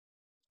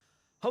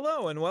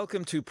Hello and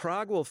welcome to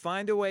Prague Will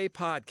Find a Way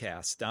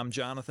podcast. I'm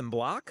Jonathan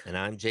Block. And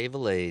I'm Jay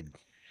Valade.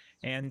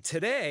 And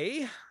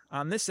today,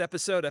 on this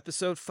episode,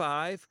 episode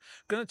 5,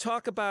 we're going to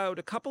talk about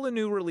a couple of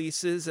new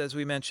releases. As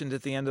we mentioned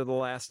at the end of the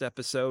last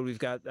episode, we've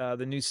got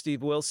the new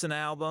Steve Wilson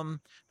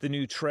album, the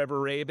new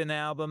Trevor Rabin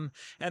album,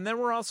 and then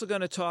we're also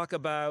going to talk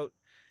about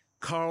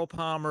Carl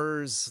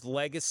Palmer's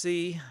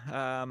legacy,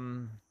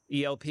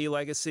 ELP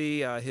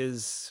legacy,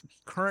 his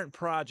current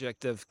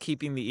project of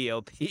keeping the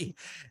ELP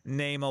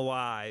name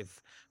alive.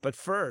 But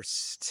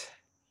first,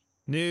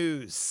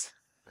 news.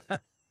 I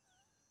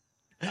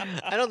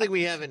don't think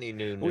we have any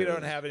new news. We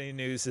don't have any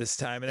news this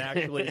time. And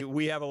actually,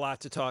 we have a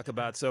lot to talk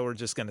about, so we're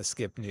just going to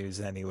skip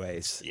news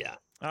anyways. Yeah.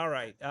 All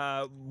right.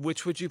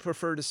 Which would you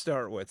prefer to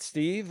start with,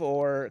 Steve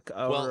or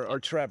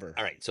Trevor?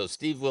 All right. So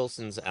Steve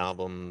Wilson's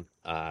album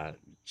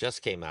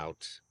just came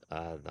out,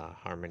 the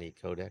Harmony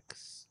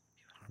Codex.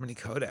 Harmony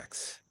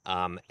Codex.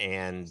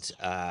 And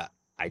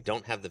I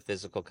don't have the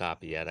physical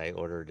copy yet. I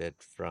ordered it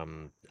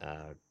from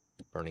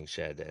Burning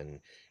Shed, and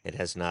it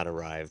has not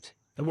arrived.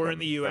 We're in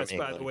the U.S.,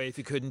 by the way, if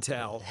you couldn't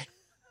tell.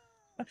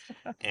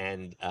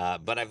 And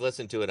but I've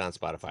listened to it on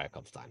Spotify a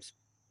couple times.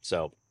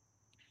 So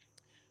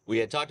we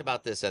had talked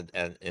about this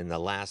in the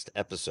last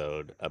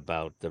episode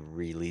about the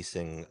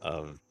releasing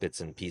of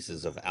bits and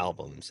pieces of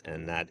albums,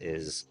 and that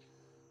is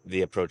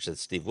the approach that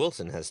Steve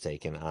Wilson has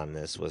taken on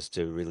this, was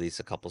to release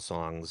a couple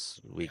songs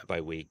week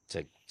by week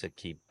to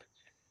keep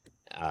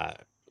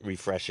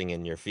refreshing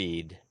in your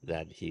feed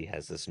that he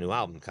has this new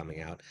album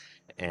coming out.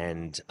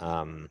 And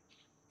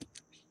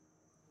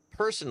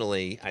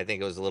personally, I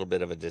think it was a little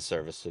bit of a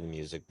disservice to the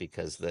music,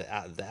 because the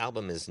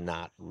album is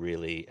not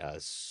really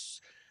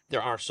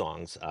there are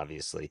songs,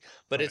 obviously,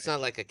 but right. It's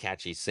not like a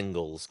catchy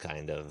singles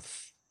kind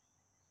of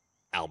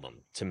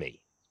album to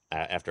me.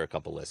 After a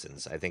couple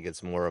listens, I think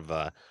it's more of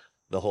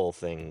the whole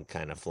thing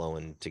kind of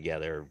flowing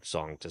together,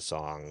 song to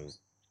song,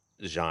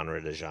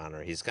 genre to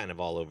genre. He's kind of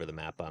all over the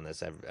map on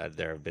this.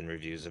 There have been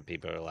reviews of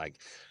people who are like,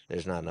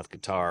 there's not enough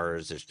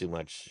guitars, there's too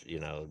much,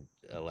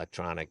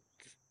 electronic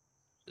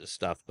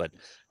stuff, but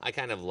I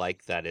kind of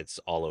like that it's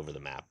all over the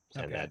map.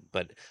 Okay. And that,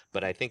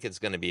 but I think it's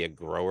going to be a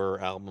grower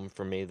album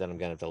for me, that I'm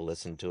going to have to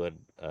listen to it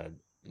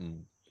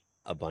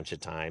a bunch of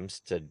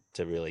times to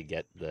really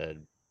get the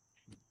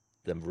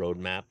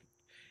roadmap.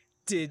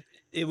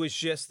 It was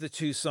just the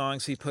 2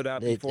 songs he put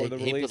out before the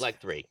release? He put like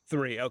 3.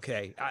 3,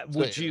 okay.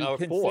 Would you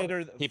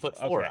consider... 4. He put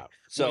 4 out.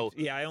 So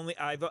yeah,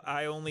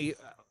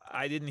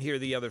 I didn't hear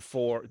the other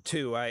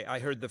 2. I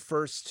heard the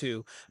first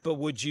 2, but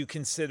would you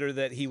consider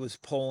that he was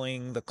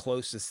pulling the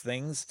closest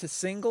things to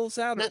singles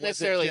out? Not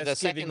necessarily. The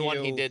second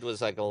one he did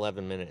was like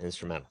 11-minute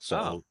instrumental.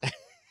 So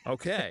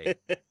okay.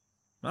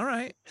 All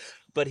right.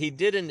 But he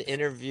did an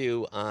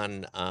interview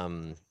on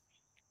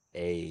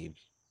a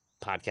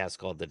podcast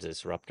called The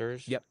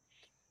Disruptors. Yep.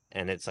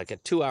 And it's like a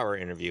 2-hour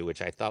interview,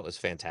 which I thought was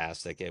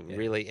fantastic.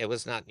 It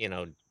was not,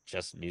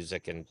 just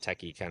music and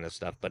techie kind of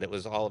stuff, but it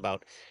was all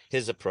about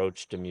his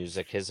approach to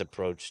music, his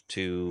approach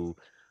to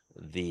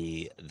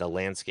the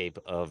landscape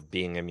of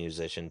being a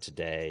musician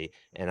today.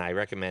 And I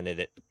recommended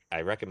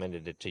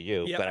it to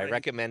you, but I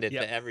recommend it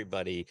to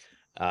everybody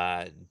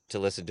to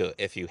listen to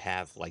if you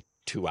have like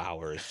 2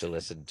 hours to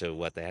listen to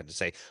what they had to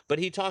say. But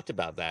he talked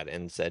about that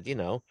and said,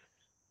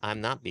 I'm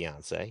not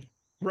Beyonce.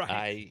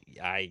 Right.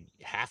 I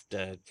have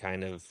to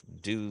kind of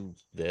do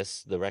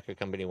this. The record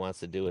company wants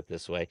to do it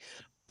this way.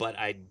 But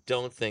I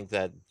don't think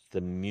that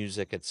the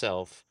music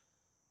itself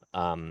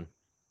was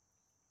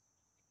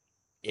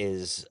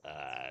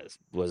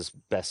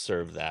best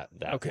served that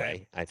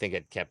way. I think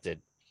it kept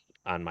it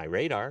on my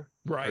radar,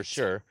 for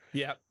sure.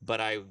 Yeah. But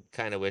I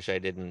kind of wish I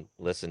didn't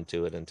listen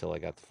to it until I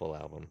got the full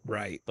album.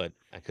 Right. But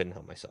I couldn't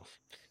help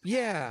myself.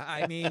 Yeah,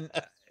 I mean...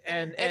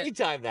 And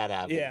anytime that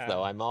happens,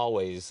 though, I'm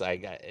always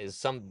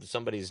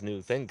somebody's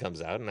new thing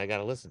comes out, and I got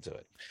to listen to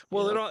it.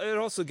 Well, it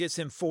also gives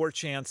him 4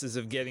 chances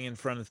of getting in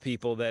front of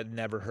people that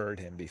never heard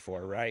him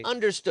before, right?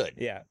 Understood.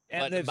 Yeah,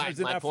 and but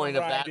my point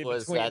of that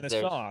was that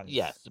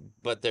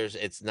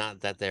it's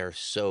not that they're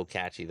so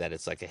catchy that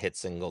it's like a hit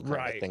single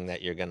kind of thing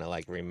that you're gonna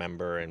like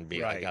remember and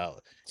be like, oh,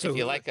 so if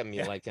you like them,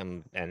 you like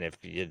them, and if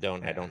you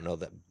don't, I don't know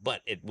that.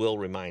 But it will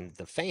remind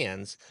the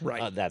fans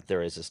that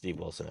there is a Steve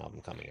Wilson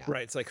album coming out.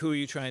 Right. It's like, who are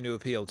you trying to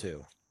appeal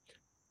to?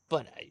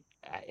 But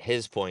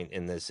his point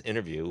in this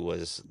interview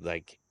was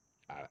like,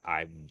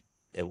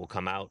 it will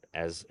come out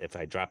as if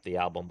I drop the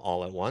album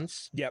all at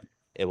once. Yep.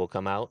 It will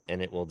come out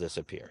and it will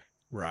disappear.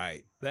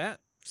 Right. That's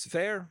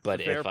fair. But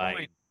if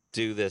I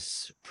do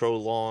this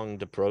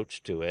prolonged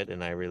approach to it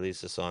and I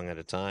release a song at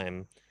a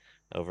time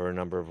over a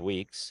number of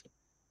weeks,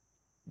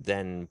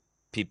 then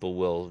people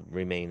will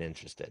remain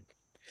interested.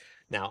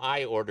 Now,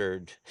 I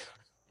ordered...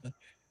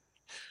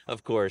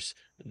 Of course,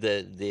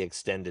 the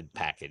extended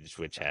package,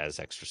 which has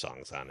extra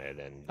songs on it,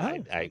 and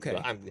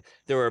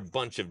there were a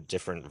bunch of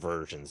different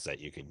versions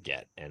that you could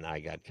get, and I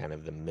got kind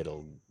of the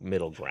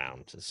middle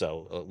ground.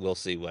 So we'll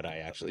see what I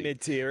actually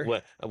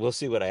mid-tier. We'll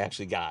see what I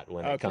actually got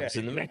when it comes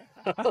in the mail.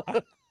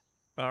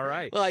 All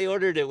right. Well, I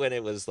ordered it when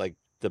it was like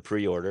the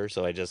pre-order,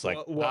 so I just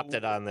popped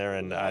it on there,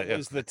 and it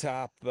was the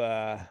top.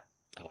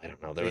 I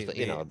don't know. There was,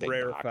 the a big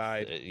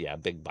rarefied. box. Yeah, a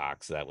big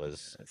box that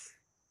was. Yes.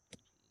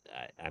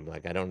 I'm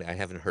like, I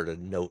haven't heard a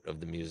note of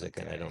the music,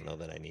 and I Okay. don't know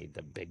that I need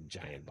the big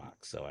giant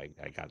box. So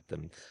I got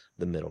them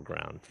the middle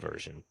ground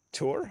version.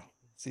 Tour?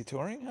 Is he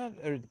touring?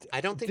 Or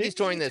I don't think did he's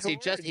touring this. tour? He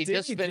Did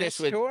just he finished just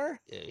with tour?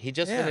 he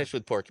just Yeah. finished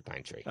with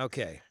Porcupine Tree.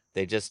 Okay.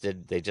 They just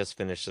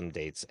finished some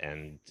dates,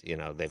 and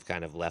they've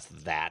kind of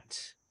left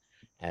that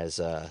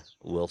as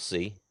we'll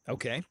see.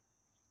 Okay.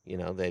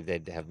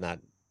 They have not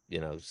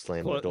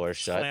slammed the door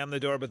shut. Slam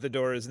the door, but the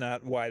door is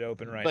not wide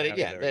open right But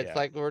now. it's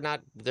like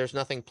there's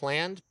nothing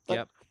planned. But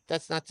Yep.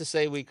 that's not to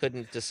say we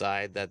couldn't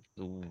decide that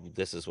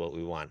this is what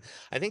we want.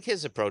 I think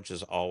his approach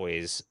is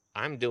always,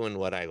 I'm doing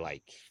what I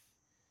like,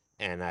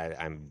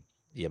 and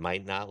you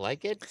might not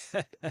like it,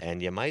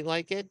 and you might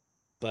like it,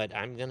 but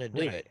I'm gonna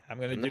do it. I'm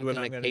gonna do what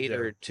I'm gonna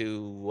cater do.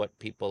 to what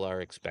people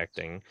are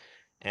expecting.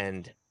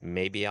 And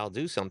maybe I'll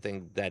do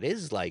something that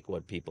is like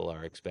what people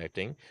are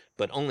expecting,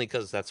 but only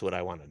because that's what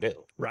I want to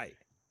do. Right.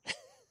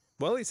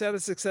 Well, he's had a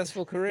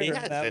successful career. He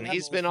has, and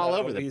he's been all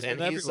over the place. And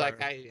he's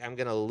like, I'm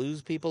going to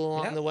lose people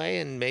along the way,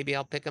 and maybe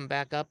I'll pick them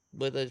back up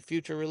with a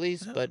future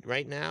release. But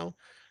right now,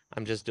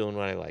 I'm just doing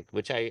what I like,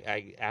 which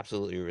I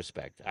absolutely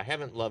respect. I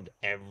haven't loved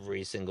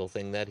every single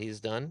thing that he's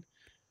done,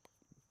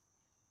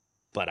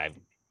 but I've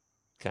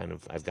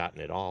gotten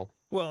it all.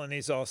 Well, and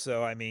he's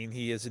also,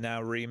 he is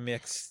now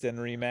remixed and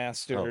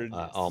remastered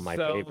all my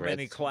so favorites.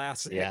 many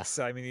classics. Yeah.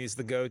 I mean, he's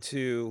the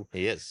go-to.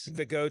 He is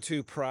the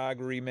go-to prog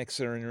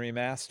remixer and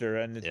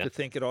remaster. And to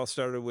think it all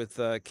started with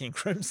King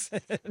Crimson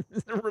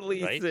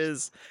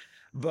releases. Right?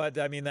 But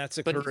that's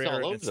a career he's all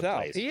in over itself.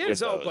 The place he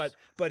is.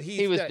 But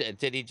he was.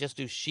 Did he just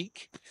do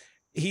Chic?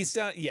 He's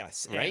done,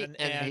 yes, right,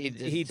 and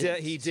he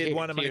did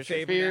one of my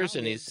favorite albums.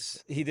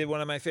 And he did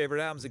one of my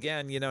favorite albums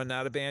again.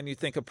 Not a band you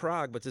think of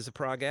prog, but there's a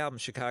prog album,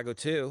 Chicago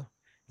 2.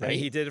 Right.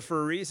 He did it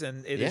for a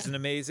reason. It is an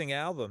amazing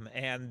album,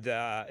 and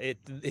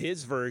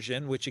his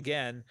version, which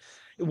again,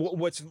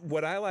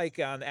 what I like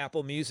on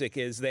Apple Music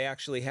is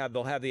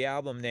they'll have the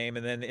album name,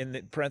 and then in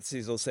the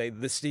parentheses they'll say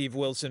the Steve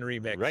Wilson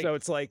remix. Right. So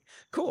it's like,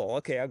 cool,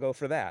 okay, I'll go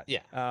for that.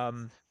 Yeah.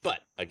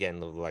 But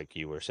again, like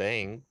you were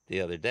saying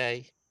the other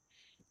day,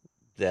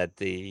 that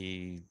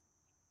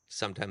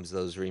sometimes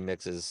those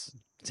remixes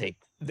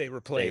they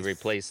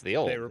replace the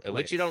old,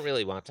 which you don't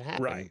really want to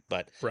happen. Right.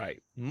 But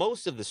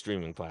most of the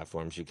streaming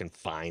platforms, you can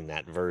find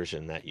that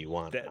version that you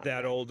want.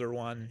 That older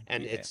one.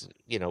 And it's,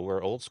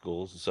 we're old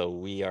school, so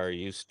we are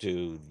used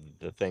to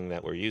the thing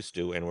that we're used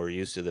to, and we're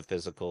used to the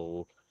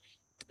physical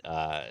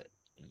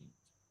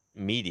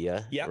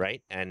media,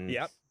 right? And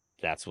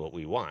that's what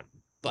we want.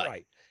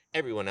 But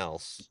everyone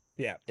else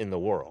in the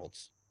world,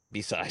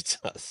 besides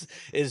us,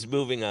 is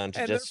moving on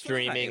to just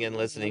streaming and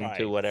listening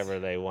to whatever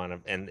they want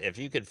to. And if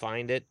you could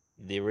find it,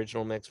 the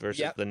original mix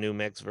versus the new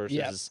mix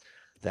versus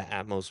the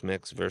Atmos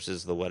mix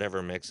versus the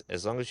whatever mix,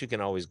 as long as you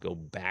can always go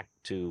back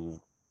to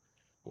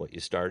what you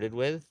started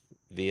with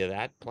via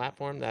that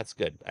platform, that's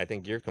good. I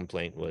think your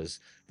complaint was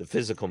the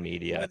physical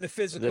media. When the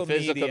physical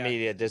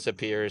media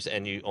disappears,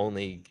 and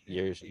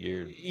you're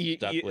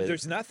stuck with.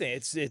 There's nothing.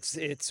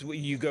 It's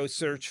you go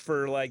search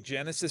for like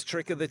Genesis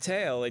Trick of the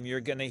Tail, and you're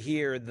gonna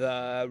hear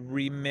the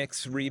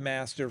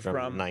remaster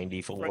from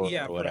 '94 or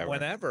whatever. From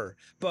whenever.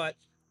 But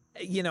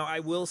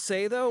I will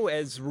say though,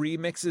 as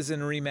remixes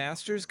and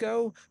remasters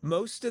go,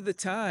 most of the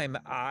time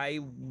I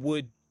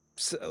would.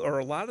 Or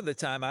a lot of the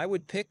time, I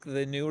would pick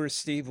the newer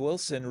Steve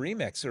Wilson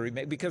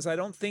remix because I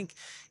don't think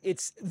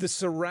it's the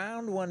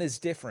surround one is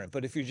different.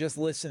 But if you're just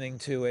listening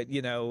to it,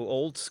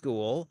 old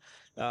school,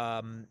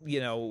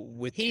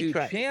 with two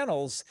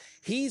channels,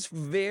 he's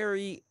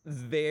very,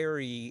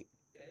 very,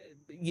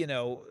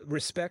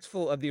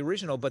 respectful of the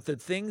original. But the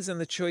things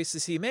and the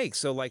choices he makes,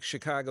 so like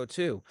Chicago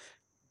 2.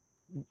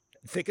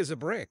 Thick as a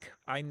brick.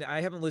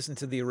 I haven't listened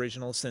to the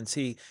original since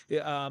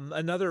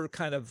another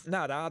kind of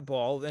not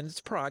oddball, and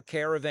it's prog,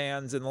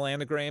 Caravans in the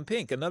Land of Grey and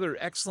Pink, another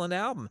excellent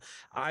album.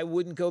 I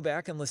wouldn't go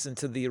back and listen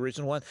to the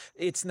original one.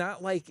 It's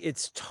not like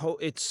it's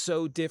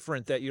so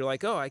different that you're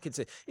like, oh, I could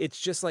say. It's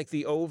just like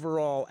the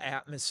overall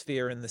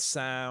atmosphere and the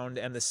sound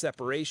and the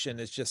separation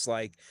is just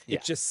like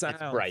it just sounds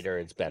it's brighter.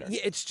 It's better. Yeah,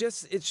 it's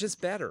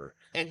just better.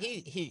 And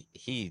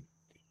he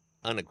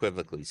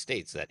unequivocally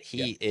states that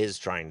he is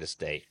trying to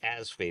stay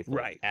as faithful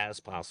as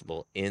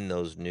possible in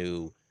those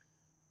new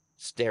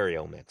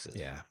stereo mixes.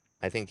 Yeah.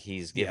 I think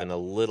he's given a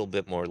little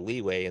bit more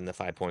leeway in the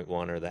 5.1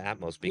 or the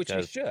Atmos because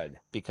which he should.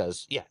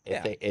 Because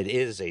it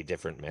is a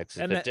different mix.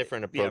 It's a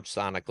different approach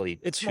sonically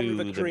it's to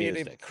more of a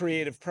music.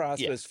 creative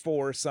process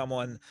for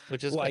someone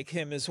which is like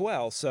him as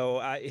well.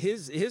 So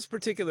his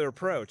particular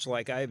approach,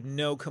 like I have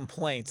no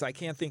complaints. I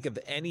can't think of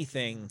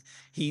anything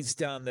he's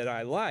done that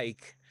I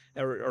like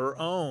or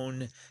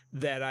own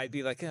that I'd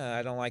be like,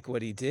 I don't like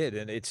what he did.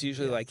 And it's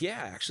usually like,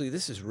 actually,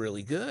 this is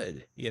really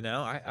good.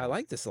 I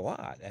like this a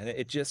lot. And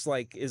it just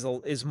like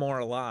is more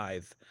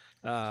alive.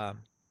 So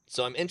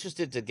I'm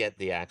interested to get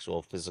the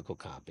actual physical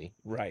copy.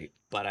 Right.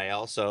 But I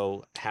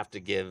also have to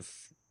give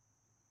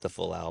the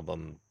full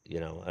album,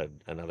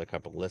 another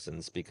couple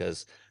listens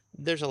because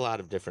there's a lot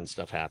of different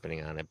stuff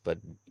happening on it. But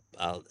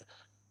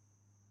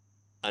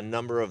a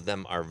number of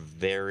them are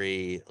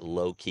very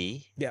low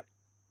key. Yep.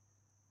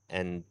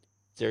 And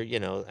they're,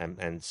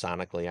 and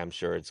sonically, I'm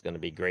sure it's going to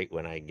be great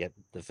when I get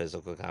the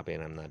physical copy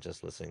and I'm not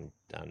just listening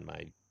on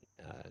my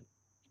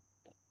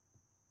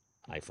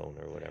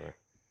iPhone or whatever.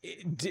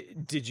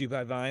 Did you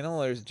buy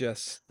vinyl or is it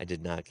just? I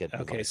did not get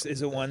the Okay, vinyl. so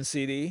is it one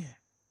CD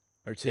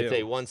or two? It's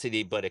a one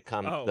CD, but it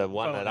comes. The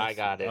one that I bonus.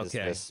 got is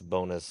Okay. this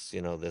bonus,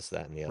 this,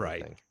 that, and the other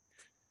Right. thing.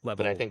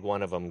 Level. But I think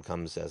one of them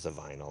comes as a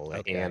vinyl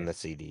Okay. and the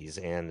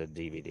CDs and the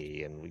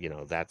DVD,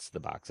 and that's the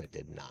box I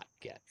did not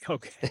get.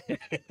 Okay.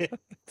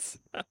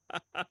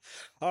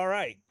 All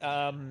right.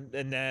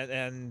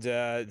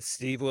 And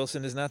Steve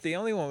Wilson is not the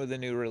only one with a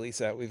new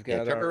release out. We've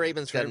got Trevor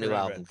Rabin's got a Trevor new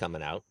Rabin. album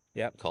coming out.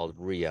 Yep. Called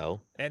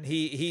Rio. And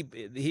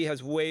he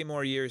has way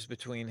more years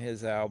between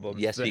his albums.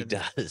 Yes, he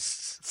than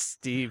does.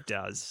 Steve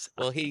does.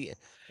 Well,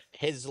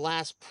 his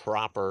last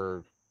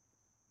proper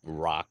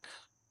rock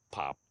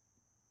pop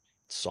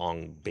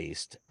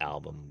song-based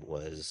album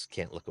was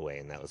Can't Look Away,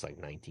 and that was like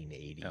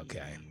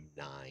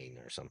 1989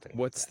 or something.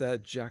 What's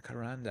that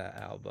Jacaranda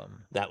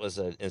album? That was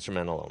an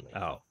instrumental only.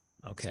 Oh,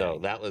 okay. So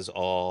that was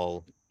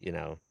all,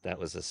 that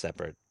was a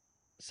separate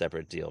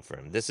deal for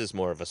him. This is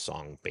more of a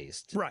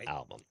song-based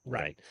album.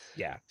 Right.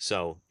 Yeah.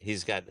 So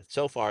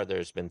so far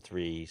there's been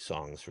 3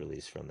 songs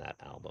released from that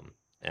album,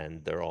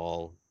 and they're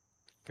all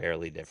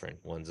fairly different.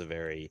 One's a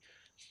very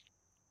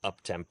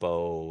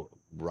up-tempo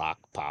rock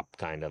pop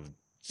kind of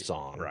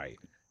song. Right.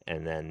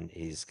 And then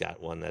he's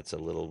got one that's a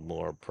little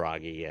more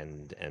proggy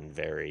and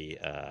very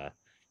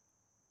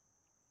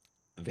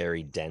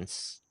very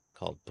dense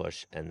called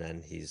Push. And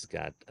then he's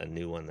got a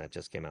new one that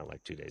just came out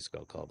like 2 days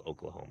ago called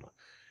Oklahoma.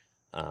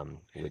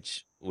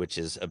 Which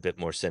is a bit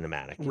more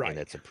cinematic in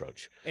its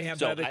approach. And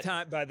so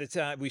by the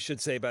time we should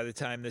say by the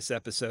time this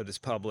episode is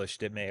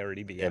published, it may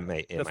already be out.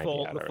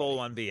 The full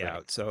one be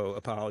out. So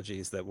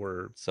apologies that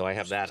we're so I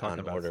have that on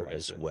order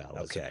as well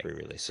as a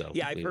pre-release. So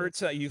yeah, I've heard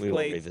you've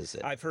played.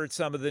 I've heard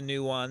some of the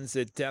new ones.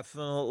 It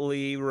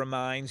definitely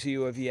reminds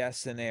you of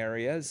Yes in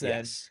areas.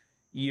 And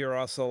you're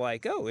also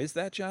like, oh, is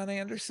that John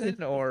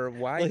Anderson? Or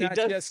why not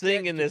just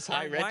sing in this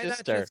high register? Why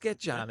not just get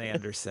John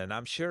Anderson?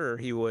 I'm sure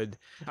he would.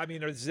 I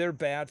mean, is there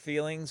bad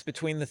feelings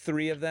between the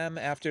 3 of them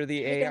after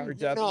the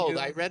ARW? No,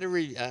 I read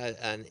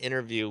an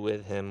interview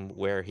with him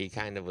where he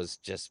kind of was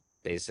just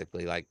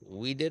basically like,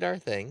 we did our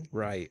thing.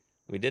 Right.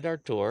 We did our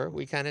tour.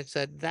 We kind of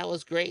said, that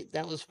was great.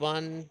 That was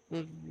fun.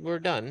 We're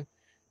done.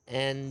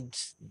 And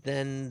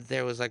then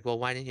there was like, well,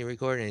 why didn't you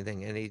record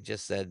anything? And he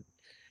just said,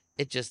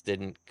 it just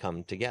didn't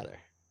come together.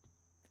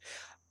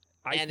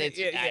 And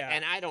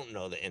I don't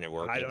know the inner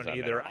workings. I don't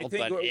either. I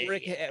think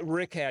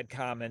Rick had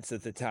comments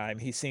at the time.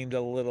 He seemed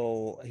a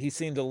little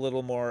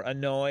more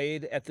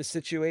annoyed at the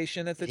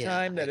situation at the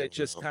time. That it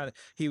just kind of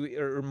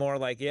or more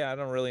like, I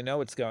don't really know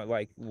what's going.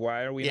 Like,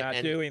 why are we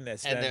not doing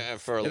this?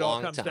 And for a long time, it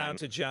all comes down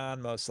to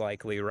John, most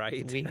likely,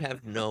 right? We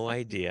have no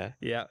idea.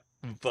 Yeah,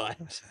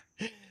 but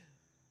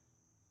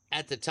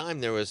at the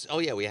time there was,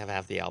 we have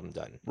half the album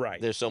done. Right.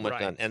 There's so much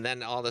done, and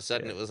then all of a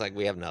sudden it was like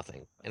we have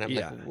nothing, and I'm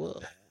like, whoa,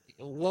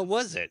 what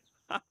was it?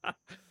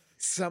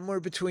 Somewhere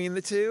between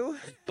the two.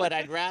 But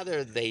I'd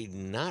rather they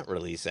not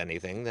release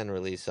anything than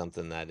release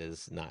something that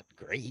is not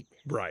great.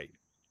 Right.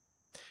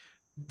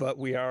 But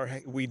we are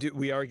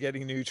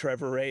getting new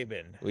Trevor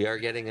Rabin. We are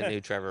getting a new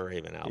Trevor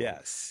Rabin album.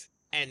 Yes.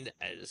 And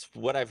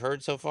what I've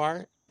heard so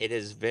far, it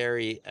is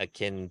very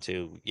akin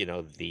to,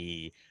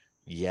 the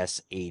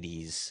Yes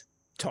 80s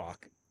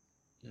talk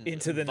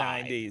into the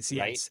vibe, 90s.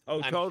 Right? Yes.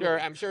 Oh, totally.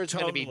 I'm sure it's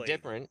going to be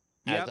different.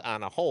 Yep.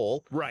 On a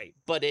whole, right?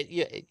 But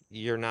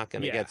you're not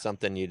going to get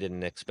something you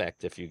didn't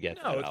expect if you get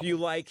if you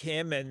like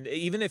him, and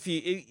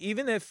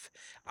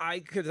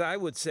because I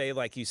would say,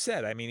 like you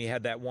said, I mean, he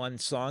had that one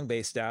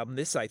song-based album.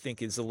 This, I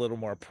think, is a little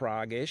more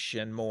prog-ish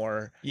and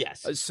more.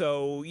 Yes.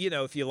 So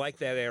if you like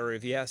that era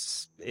of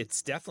Yes,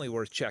 it's definitely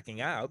worth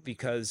checking out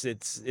because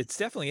it's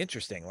definitely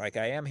interesting. Like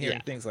I am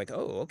hearing things like,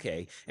 oh,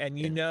 okay, and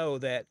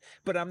that,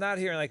 but I'm not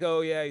hearing like,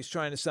 oh yeah, he's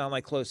trying to sound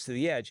like Close to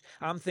the Edge.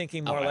 I'm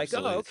thinking more like,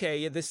 oh, okay,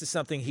 yeah, this is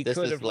something he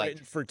could have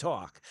written for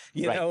talk,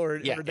 or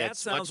that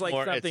sounds like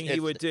something he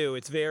would do.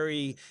 It's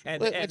very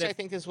which I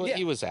think is what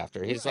he was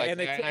after. He's like,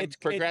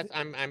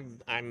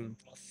 I'm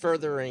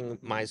furthering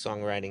my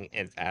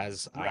songwriting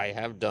as I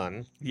have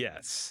done.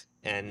 Yes,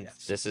 and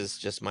this is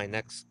just my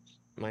next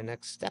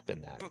step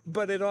in that.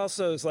 But it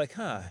also is like,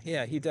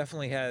 he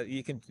definitely had.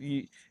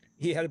 He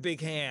had a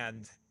big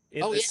hand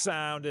in the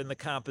sound and the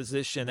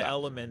composition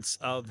elements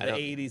of the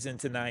 80s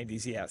into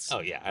 90s. Yes. Oh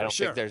yeah. I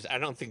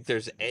don't think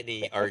there's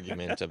any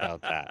argument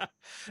about that.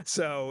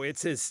 So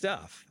it's his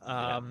stuff.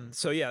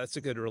 So that's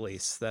a good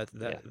release.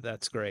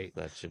 That's great.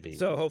 That should be.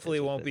 So hopefully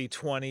it won't be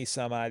 20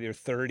 some odd or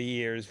 30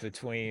 years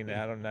between.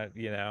 I don't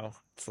know.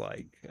 It's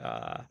like.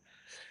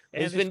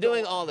 He's been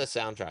doing all the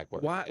soundtrack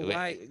work.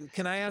 Why?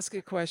 Can I ask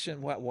a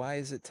question? Why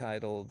is it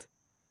titled?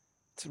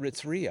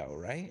 It's Rio,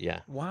 right?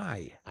 Yeah.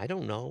 Why? I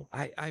don't know.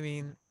 I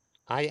mean.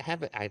 I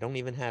have it. I don't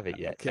all have it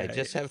yet. Okay. I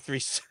just have 3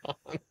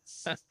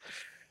 songs.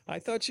 I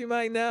thought you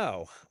might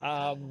know.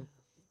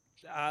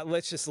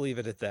 Let's just leave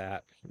it at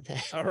that.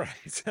 All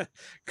right.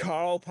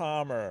 Carl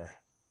Palmer.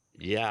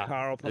 Yeah,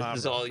 Carl this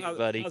is Palmer. all you,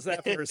 buddy. How's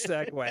that for a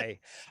segue?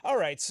 All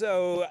right.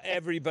 So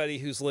everybody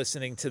who's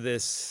listening to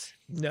this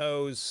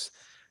knows,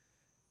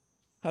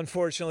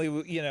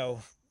 unfortunately,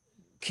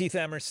 Keith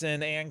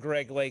Emerson and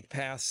Greg Lake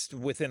passed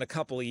within a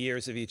couple of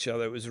years of each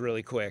other. It was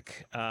really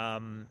quick.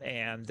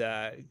 And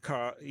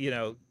Carl,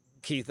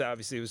 Keith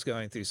obviously was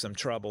going through some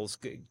troubles.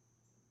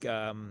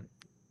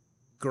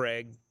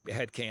 Greg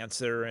had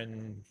cancer,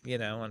 and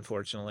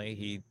unfortunately,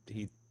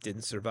 he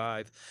didn't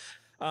survive.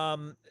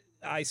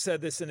 I said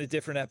this in a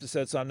different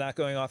episode, so I'm not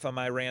going off on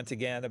my rant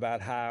again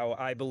about how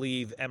I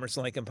believe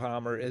Emerson, Lake and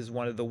Palmer is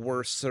one of the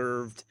worst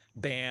served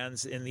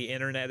bands in the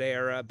internet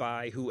era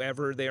by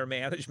whoever their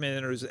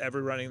management or is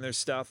ever running their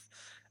stuff.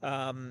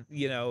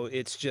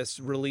 It's just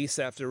release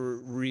after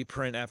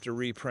reprint after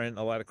reprint,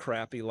 a lot of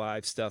crappy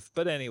live stuff.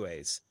 But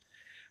anyways,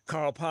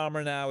 Carl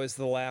Palmer now is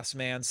the last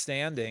man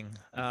standing.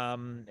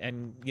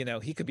 And,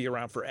 he could be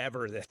around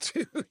forever, that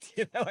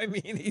dude. I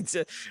mean, he's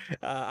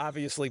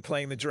obviously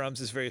playing the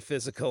drums is very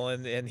physical,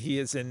 and he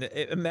is in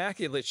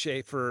immaculate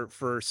shape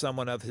for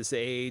someone of his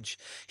age.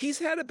 He's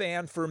had a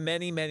band for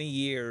many, many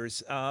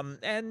years.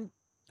 And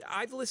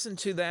I've listened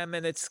to them,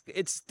 and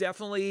it's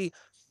definitely,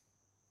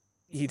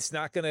 he's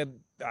not going to,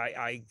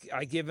 I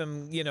give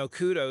him,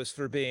 kudos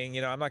for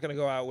being, I'm not going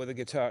to go out with a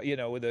guitar,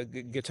 with a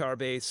guitar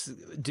bass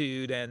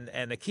dude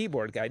and a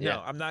keyboard guy. No,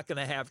 Yeah. I'm not going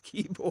to have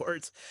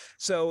keyboards.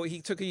 So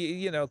he took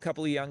a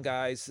couple of young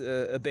guys,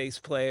 a bass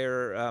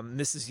player.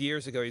 This is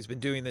years ago. He's been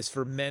doing this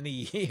for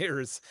many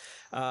years,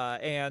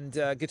 and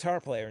a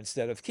guitar player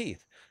instead of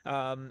Keith.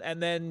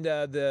 And then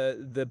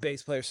the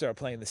bass player started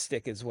playing the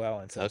stick as well.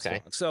 And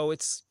Okay. So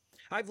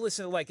I've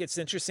listened, it's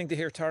interesting to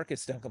hear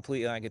Tarket's done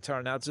completely on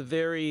guitar. Now, it's a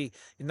very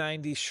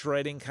 90s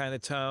shredding kind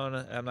of tone.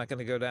 I'm not going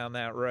to go down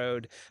that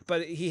road.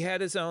 But he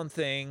had his own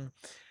thing.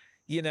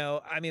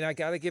 I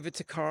got to give it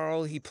to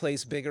Carl. He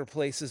plays bigger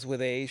places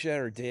with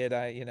Asia, or did,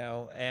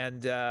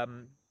 and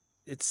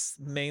it's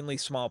mainly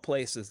small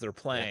places they're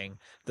playing,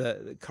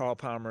 the Carl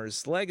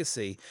Palmer's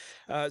legacy.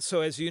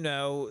 So as you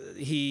know,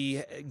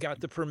 he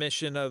got the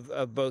permission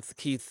of both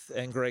Keith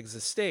and Greg's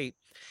estate.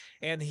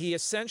 And he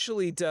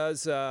essentially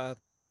does...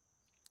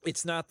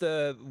 it's not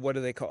the, what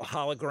do they call,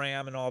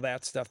 hologram and all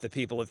that stuff that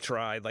people have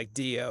tried, like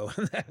Dio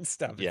and that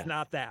stuff. Yeah. It's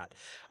not that.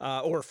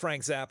 Or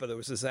Frank Zappa. There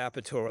was a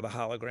Zappa tour with a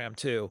hologram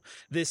too.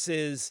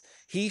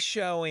 He's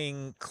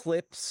showing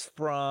clips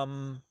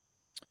from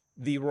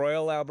the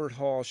Royal Albert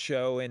Hall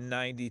show in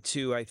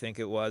 92, I think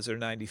it was, or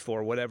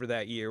 94, whatever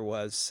that year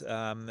was.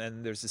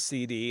 And there's a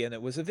CD, and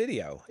it was a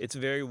video. It's a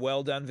very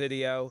well done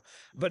video,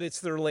 but it's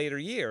their later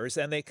years,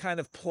 and they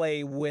kind of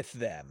play with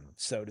them,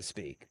 so to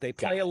speak. They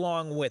play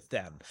along with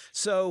them.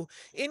 So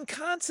in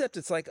concept,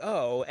 it's like,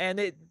 oh, and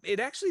it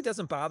actually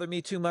doesn't bother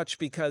me too much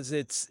because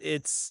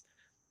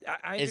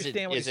I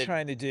understand what he's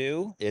trying to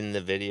do. In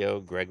the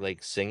video, Greg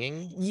Lake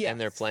singing? Yes. And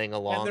they're playing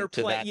along to that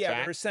track?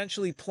 Yeah, they're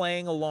essentially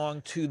playing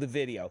along to the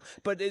video.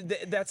 But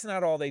that's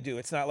not all they do.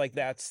 It's not like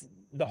that's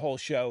the whole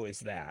show is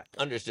that.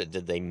 Understood.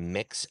 Did they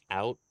mix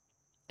out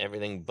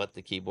everything but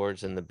the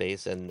keyboards and the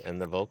bass and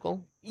the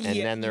vocal? And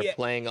then they're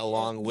playing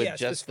along with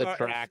just the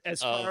track.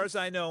 As far as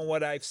I know and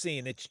what I've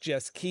seen, it's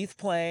just Keith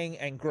playing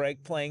and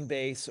Greg playing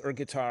bass or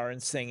guitar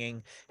and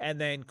singing,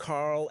 and then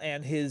Carl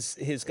and his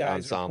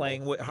guys are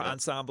playing with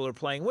ensemble are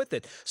playing with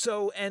it.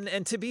 So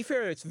and to be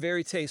fair, it's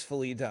very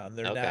tastefully done.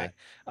 They're not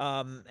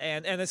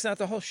and it's not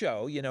the whole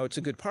show. It's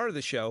a good part of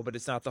the show, but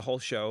it's not the whole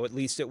show. At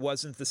least it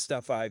wasn't the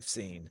stuff I've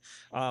seen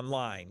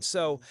online.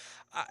 So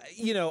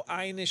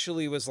I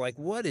initially was like,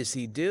 what is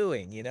he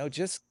doing?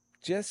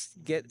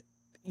 Just get.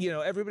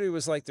 Everybody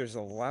was like, there's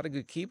a lot of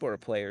good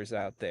keyboard players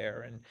out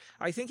there. And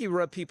I think he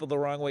rubbed people the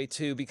wrong way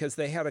too, because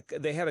they had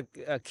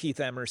a Keith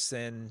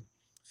Emerson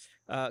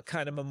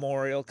kind of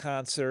memorial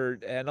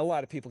concert, and a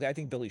lot of people, I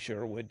think Billy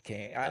Sherwood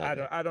came.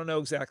 I don't know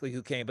exactly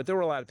who came, but there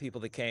were a lot of people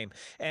that came.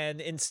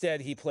 And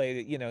instead he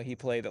played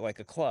it like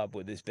a club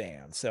with his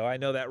band. So I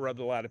know that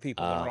rubbed a lot of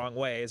people the wrong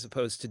way, as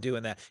opposed to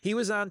doing that. He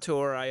was on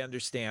tour, I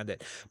understand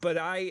it. But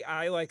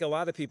I like a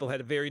lot of people,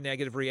 had a very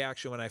negative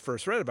reaction when I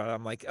first read about it.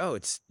 I'm like, oh,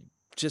 it's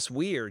just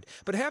weird.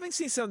 But having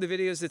seen some of the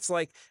videos, it's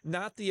like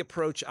not the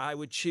approach I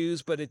would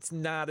choose, but it's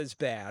not as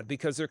bad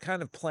because they're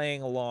kind of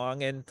playing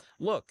along. And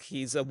look,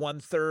 he's a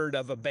 1/3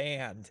 of a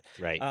band.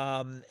 Right.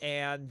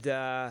 And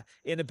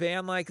in a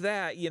band like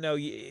that,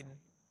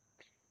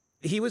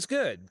 he was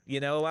good. A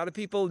lot of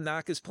people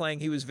knock his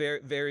playing. He was very,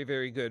 very,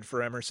 very good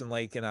for Emerson,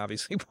 Lake, and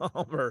obviously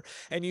Palmer.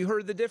 And you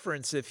heard the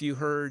difference if you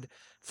heard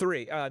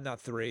three, but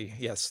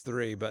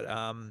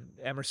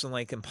Emerson,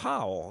 Lake, and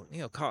Powell.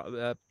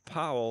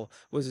 Powell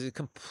was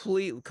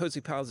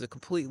Cozy Powell is a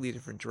completely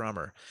different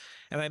drummer.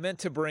 And I meant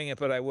to bring it,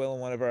 but I will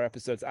in one of our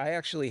episodes. I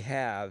actually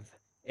have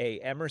a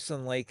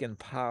Emerson, Lake, and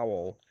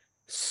Powell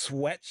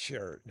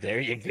sweatshirt. There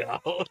you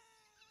go.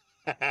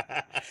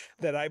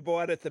 That I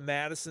bought at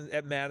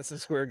Madison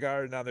Square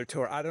Garden on their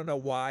tour. I don't know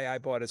why I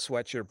bought a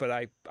sweatshirt, but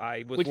I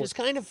was. Which is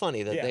kind of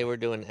funny that they were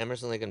doing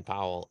Emerson, Lake, and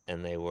Powell,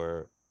 and they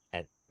were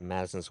at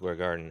Madison Square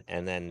Garden,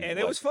 and then And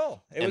it was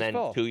full. It was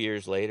full. 2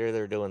 years later,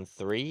 they're doing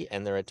 3,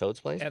 and they're at Toad's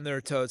Place. And they're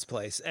at Toad's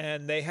Place,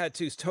 and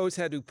Toad's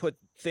had to put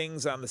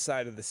things on the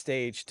side of the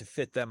stage to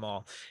fit them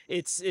all.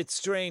 It's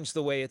strange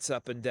the way it's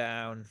up and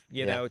down.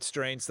 It's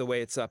strange the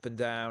way it's up and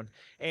down,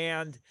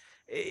 and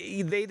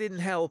they didn't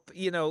help.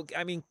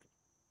 I mean,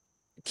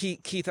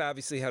 Keith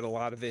obviously had a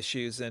lot of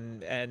issues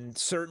and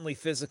certainly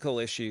physical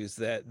issues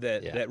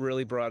that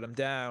really brought him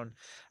down.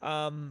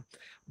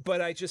 But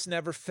I just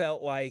never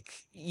felt like,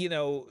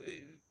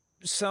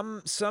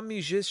 some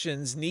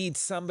musicians need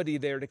somebody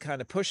there to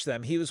kind of push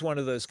them. He was one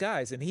of those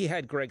guys, and he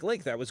had Greg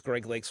Lake. That was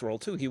Greg Lake's role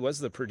too. He was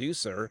the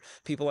producer.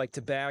 People like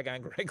to bag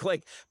on Greg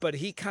Lake, but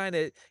he kind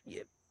of,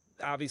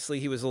 obviously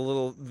he was a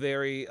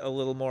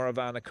little more of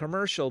on a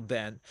commercial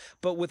bent,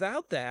 but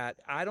without that,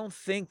 I don't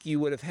think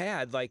you would have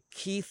had like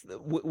Keith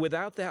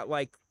without that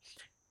like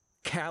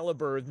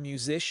caliber of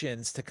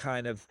musicians to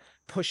kind of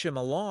push him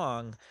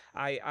along.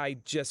 I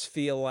just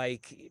feel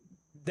like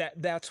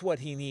that's what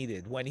he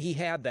needed. When he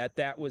had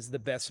that was the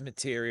best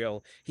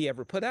material he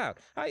ever put out.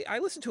 I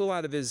listened to a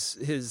lot of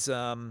his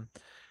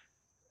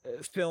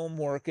film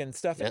work and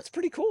stuff. Yeah. It's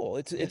pretty cool.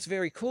 It's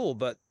very cool,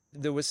 but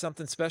there was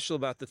something special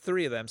about the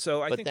three of them.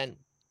 So I think. But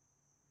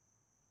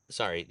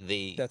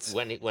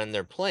then, when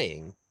they're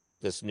playing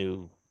this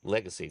new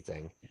Legacy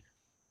thing,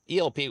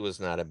 ELP was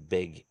not a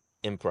big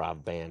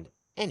improv band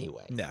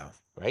anyway. No.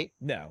 Right?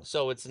 No.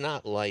 So it's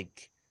not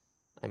like,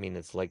 I mean,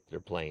 it's like they're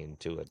playing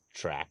to a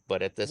track,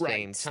 but at the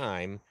same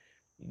time,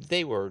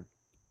 they were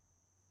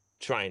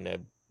trying to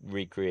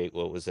recreate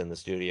what was in the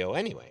studio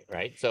anyway,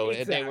 right? So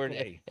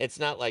exactly. It's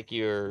not like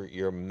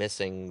you're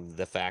missing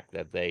the fact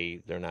that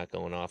they're not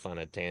going off on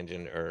a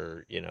tangent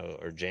or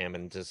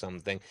jamming to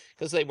something,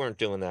 because they weren't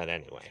doing that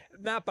anyway.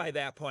 Not by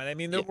that point. I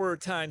mean, there were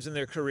times in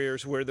their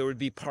careers where there would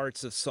be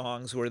parts of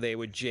songs where they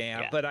would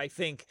jam, but I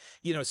think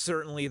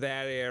certainly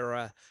that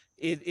era,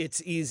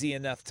 it's easy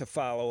enough to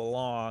follow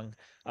along.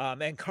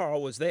 And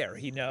Carl was there.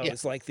 He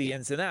knows the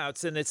ins and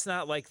outs. And it's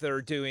not like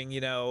they're doing,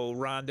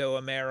 Rondo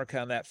America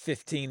on that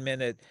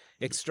 15-minute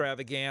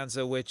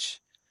extravaganza,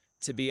 which,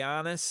 to be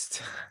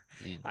honest,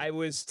 I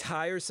was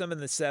tiresome in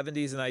the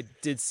 70s, and I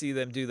did see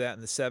them do that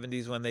in the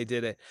 70s when they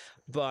did it.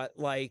 But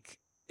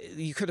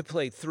you could have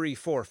played 3,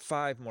 4,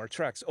 5 more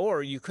tracks,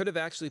 or you could have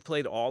actually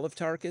played all of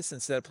Tarkus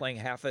instead of playing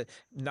half a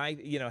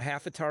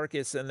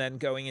Tarkus and then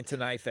going into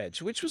Knife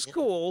Edge, which was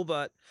cool.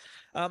 But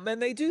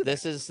and they do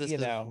that. This is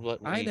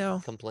what we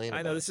complain about.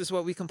 I know, this is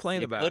what we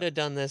complain about. You could have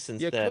done this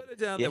instead. You could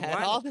have done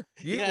that.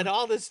 You had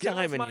all this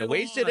time and you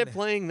wasted it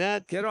playing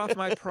that. Get off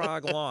my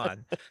prog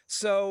lawn.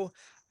 So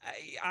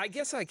I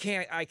guess I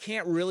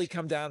can't really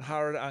come down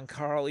hard on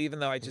Carl, even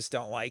though I just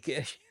don't like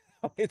it.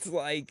 It's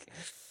like,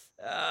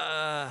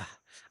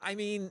 I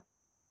mean,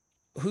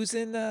 who's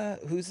in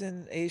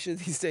Asia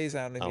these days?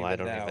 I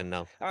don't even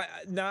know.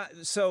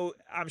 So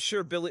I'm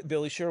sure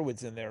Billy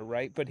Sherwood's in there,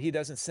 right? But he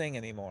doesn't sing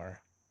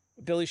anymore.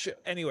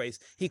 Anyways,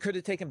 he could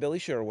have taken Billy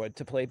Sherwood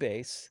to play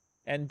bass,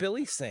 and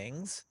Billy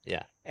sings.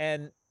 Yeah.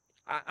 And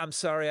I'm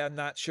sorry, I'm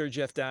not sure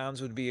Jeff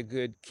Downs would be a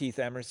good Keith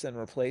Emerson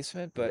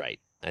replacement, but right.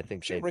 I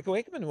think Rick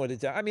Wakeman would have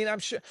done. I mean, I'm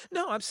sure.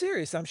 No, I'm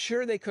serious. I'm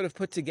sure they could have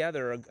put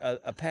together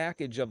a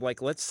package of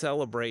let's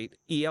celebrate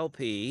ELP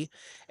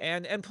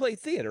and play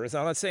theaters.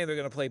 I'm not saying they're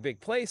going to play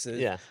big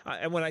places. Yeah.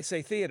 And when I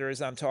say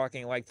theaters, I'm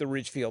talking like the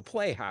Ridgefield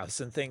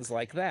Playhouse and things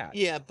like that.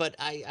 Yeah, but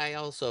I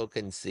also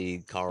can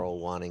see Carl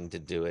wanting to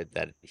do it.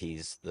 That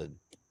he's the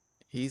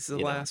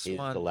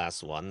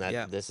last one.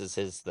 That this is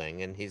his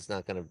thing, and he's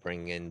not going to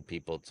bring in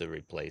people to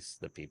replace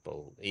the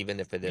people, even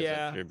if it is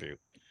a tribute.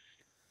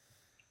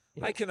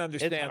 I can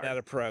understand that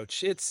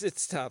approach.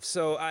 It's tough.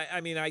 So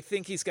I mean, I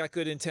think he's got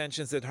good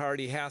intentions that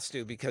Hardy has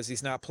to, because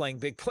he's not playing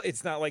big.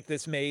 It's not like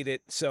this made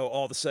it so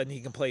all of a sudden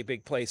he can play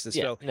big places.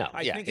 Yeah, so no,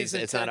 I think his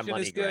intention not a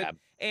money is good. grab.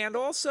 And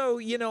also,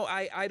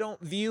 I don't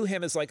view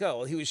him as like,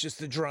 oh, he was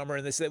just a drummer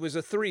in this. It was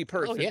a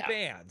 3-person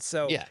band.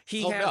 So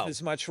he has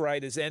as much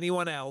right as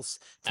anyone else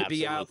to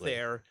be out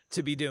there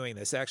to be doing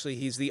this. Actually,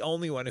 he's the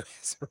only one who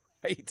has a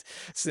right,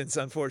 since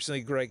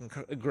unfortunately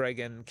Greg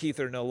and Keith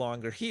are no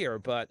longer here.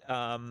 But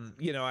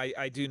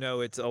I do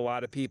know it's a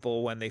lot of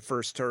people, when they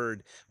first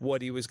heard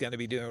what he was going to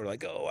be doing, were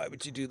like, oh, why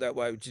would you do that?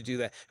 Why would you do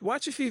that?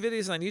 Watch a few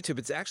videos on YouTube.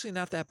 It's actually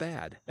not that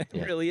bad. It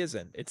really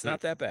isn't. It's not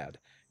that bad.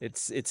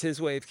 It's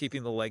his way of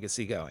keeping the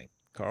legacy going.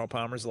 Carl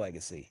Palmer's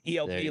legacy,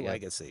 ELP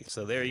legacy.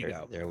 So there you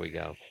go. There we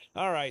go.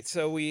 All right.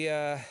 So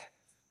I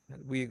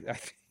think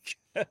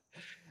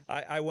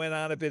I went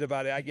on a bit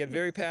about it. I get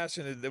very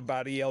passionate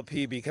about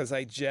ELP because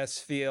I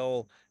just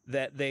feel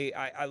that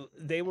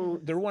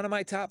they're one of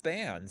my top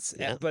bands,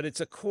 but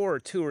it's a core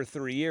 2 or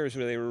 3 years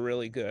where they were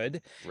really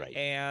good. Right.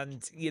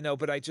 And,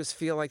 but I just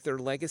feel like their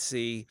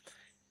legacy,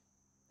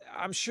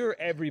 I'm sure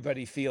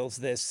everybody feels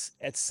this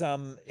at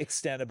some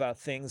extent about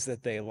things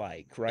that they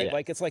like, right? Yeah.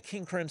 Like it's like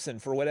King Crimson,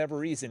 for whatever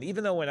reason,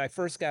 even though when I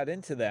first got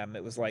into them,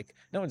 it was like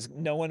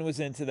no one was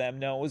into them.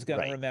 No one was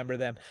going to remember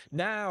them.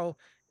 Now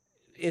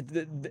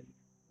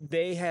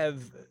they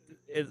have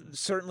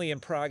certainly in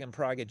Prague and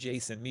Prague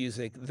adjacent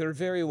music, they're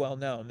very well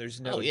known.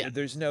 Oh yeah.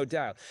 There's no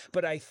doubt.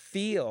 But I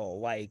feel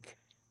like,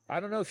 I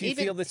don't know if you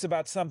Even feel this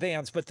about some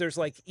bands, but there's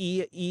like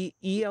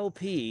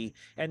ELP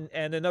and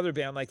another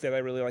band like that I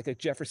really like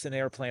Jefferson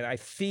Airplane. I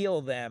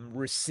feel them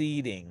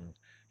receding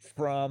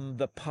from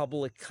the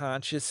public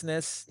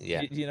consciousness.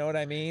 Yeah. You know what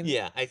I mean?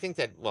 Yeah, I think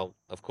that, well,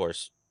 of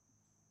course,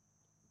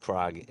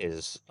 Prague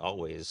is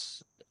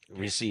always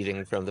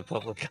receding from the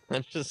public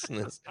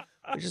consciousness,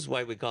 which is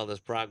why we call this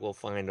Prague Will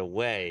Find a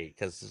Way,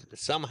 because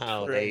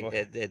somehow True.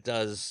 it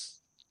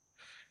does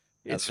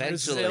It's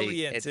eventually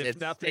resilient, if it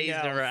nothing stays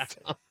else.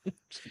 around.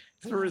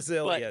 It's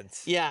resilient.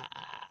 But yeah,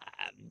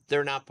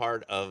 they're not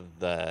part of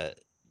the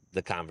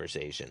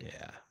conversation.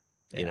 Yeah.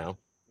 You know,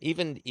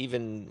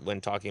 even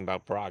when talking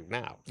about Prague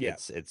now, Yeah.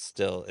 it's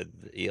still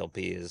ELP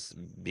is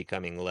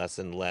becoming less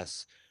and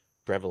less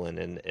prevalent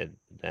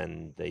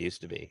than they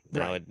used to be.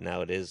 Right.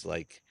 Now it is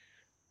like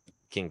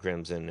King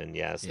Crimson and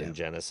Yeah. and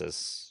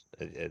Genesis.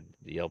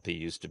 ELP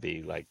used to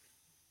be like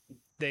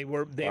They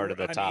were part of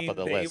the top of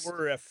the list. They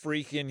were a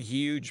freaking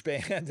huge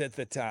band at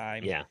the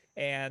time. Yeah.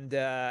 And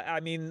I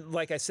mean,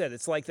 like I said,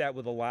 it's like that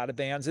with a lot of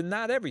bands and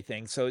not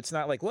everything. So it's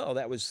not like, well,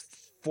 that was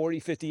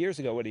 40, 50 years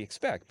ago. What do you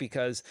expect?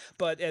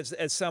 But as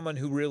someone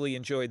who really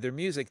enjoyed their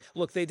music,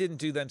 look, they didn't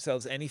do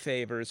themselves any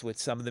favors with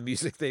some of the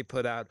music they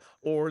put out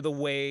or the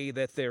way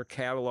that their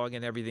catalog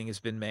and everything has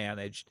been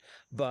managed.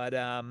 But,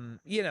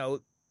 you know,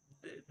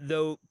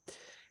 though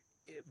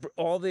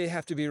all they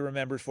have to be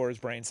remembered for is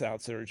brain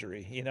salve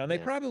surgery, you know, and they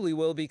probably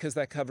will, because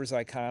that cover's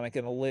iconic,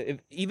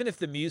 and even if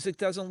the music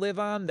doesn't live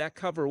on, that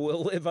cover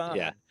will live on.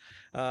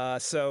 Yeah.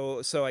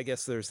 So I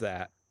guess there's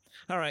that.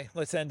 All right,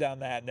 let's end on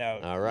that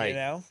note. All right. You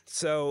know,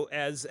 so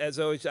as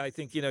always, I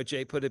think, you know,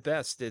 Jay put it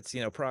best. It's,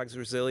 you know, Prague's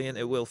resilient.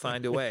 It will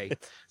find a way.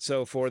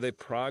 So for the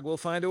Prague Will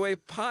Find a Way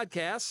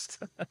podcast,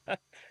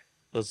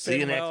 We'll see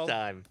you next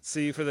time.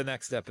 See you for the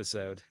next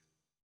episode.